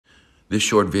This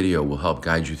short video will help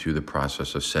guide you through the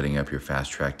process of setting up your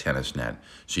Fast Track tennis net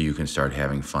so you can start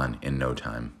having fun in no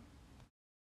time.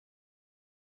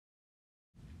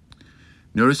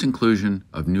 Notice inclusion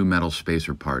of new metal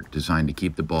spacer part designed to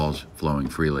keep the balls flowing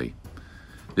freely.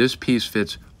 This piece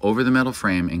fits over the metal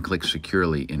frame and clicks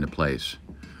securely into place.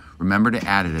 Remember to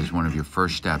add it as one of your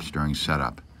first steps during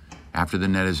setup. After the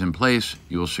net is in place,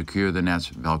 you will secure the net's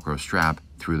Velcro strap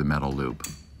through the metal loop.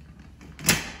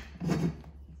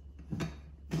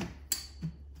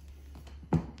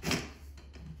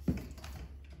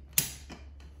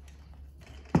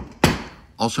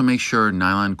 Also make sure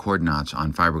nylon cord knots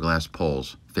on fiberglass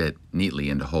poles fit neatly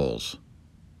into holes.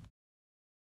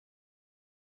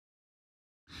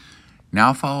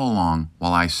 Now follow along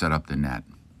while I set up the net.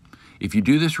 If you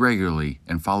do this regularly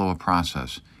and follow a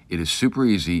process, it is super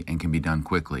easy and can be done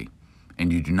quickly,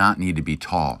 and you do not need to be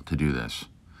tall to do this.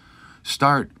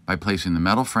 Start by placing the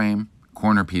metal frame,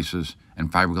 corner pieces,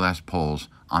 and fiberglass poles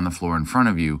on the floor in front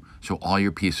of you so all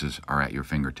your pieces are at your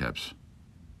fingertips.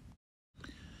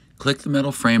 Click the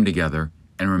metal frame together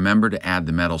and remember to add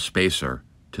the metal spacer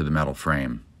to the metal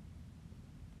frame.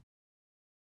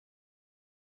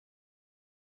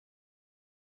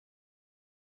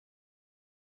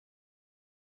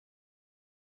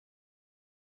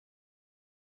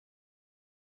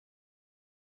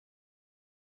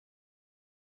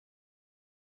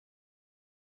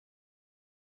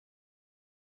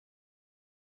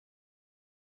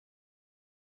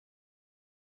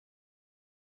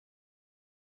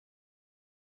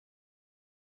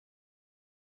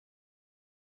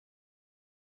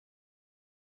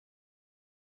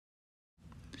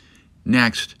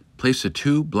 Next, place the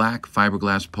two black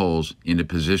fiberglass poles into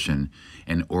position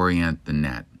and orient the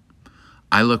net.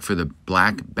 I look for the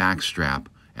black back strap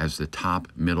as the top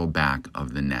middle back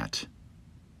of the net.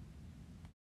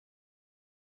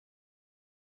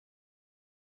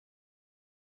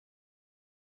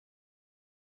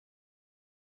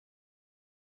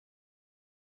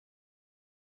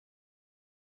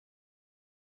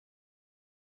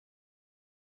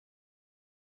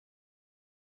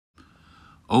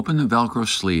 Open the Velcro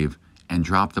sleeve and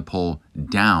drop the pole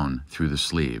down through the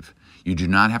sleeve. You do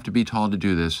not have to be tall to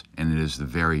do this, and it is the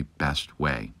very best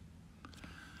way.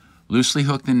 Loosely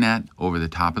hook the net over the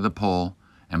top of the pole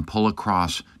and pull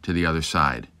across to the other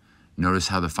side. Notice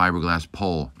how the fiberglass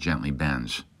pole gently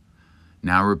bends.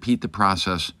 Now repeat the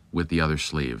process with the other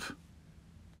sleeve.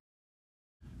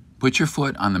 Put your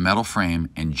foot on the metal frame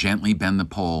and gently bend the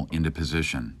pole into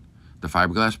position. The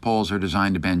fiberglass poles are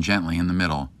designed to bend gently in the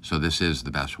middle, so this is the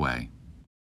best way.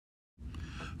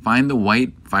 Find the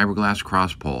white fiberglass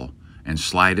cross pole and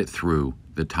slide it through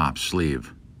the top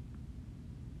sleeve.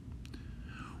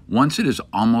 Once it is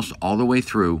almost all the way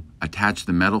through, attach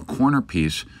the metal corner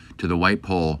piece to the white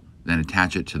pole, then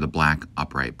attach it to the black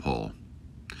upright pole.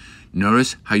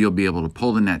 Notice how you'll be able to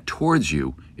pull the net towards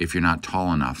you if you're not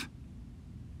tall enough.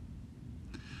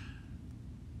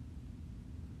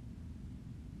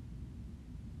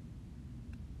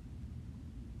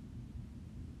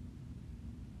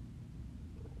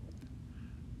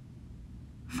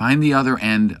 Find the other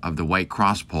end of the white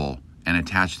cross pole and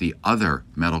attach the other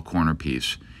metal corner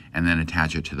piece, and then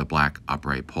attach it to the black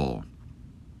upright pole.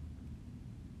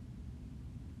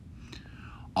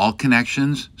 All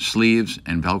connections, sleeves,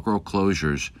 and Velcro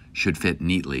closures should fit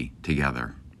neatly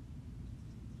together.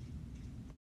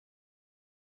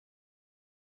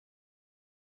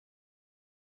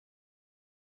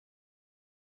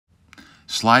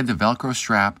 Slide the Velcro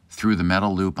strap through the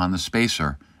metal loop on the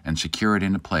spacer and secure it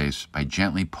into place by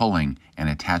gently pulling and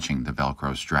attaching the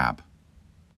Velcro strap.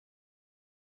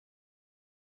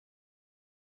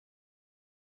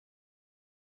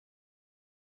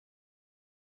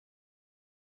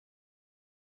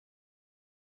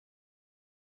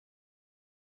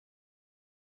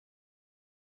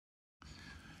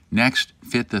 Next,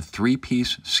 fit the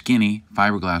three-piece skinny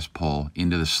fiberglass pole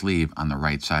into the sleeve on the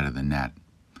right side of the net.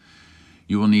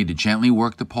 You will need to gently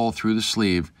work the pole through the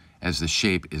sleeve as the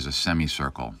shape is a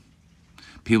semicircle.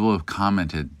 People have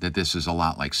commented that this is a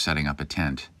lot like setting up a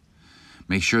tent.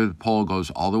 Make sure the pole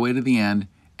goes all the way to the end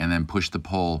and then push the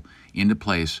pole into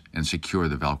place and secure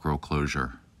the Velcro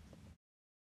closure.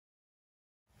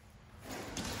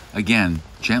 Again,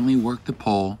 gently work the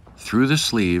pole through the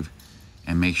sleeve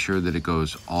and make sure that it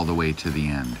goes all the way to the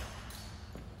end.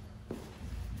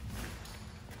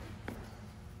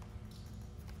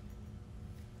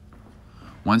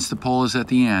 Once the pole is at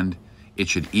the end, it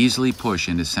should easily push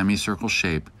into semicircle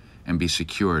shape and be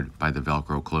secured by the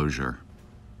Velcro closure.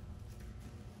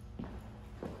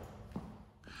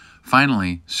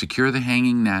 Finally, secure the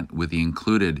hanging net with the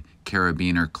included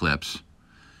carabiner clips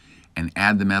and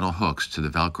add the metal hooks to the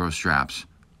Velcro straps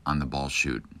on the ball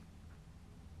chute.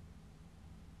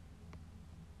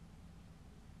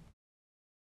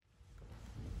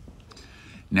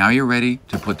 Now you're ready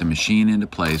to put the machine into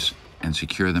place and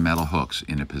secure the metal hooks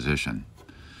into position.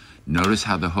 Notice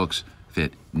how the hooks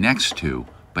fit next to,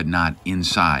 but not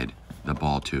inside, the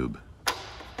ball tube.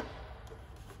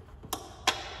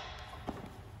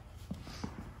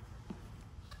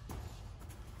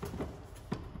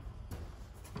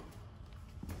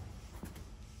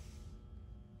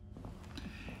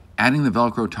 Adding the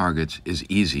Velcro targets is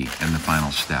easy in the final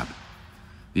step.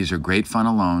 These are great fun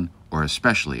alone or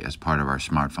especially as part of our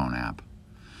smartphone app.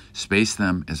 Space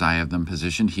them as I have them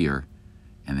positioned here,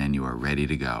 and then you are ready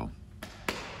to go.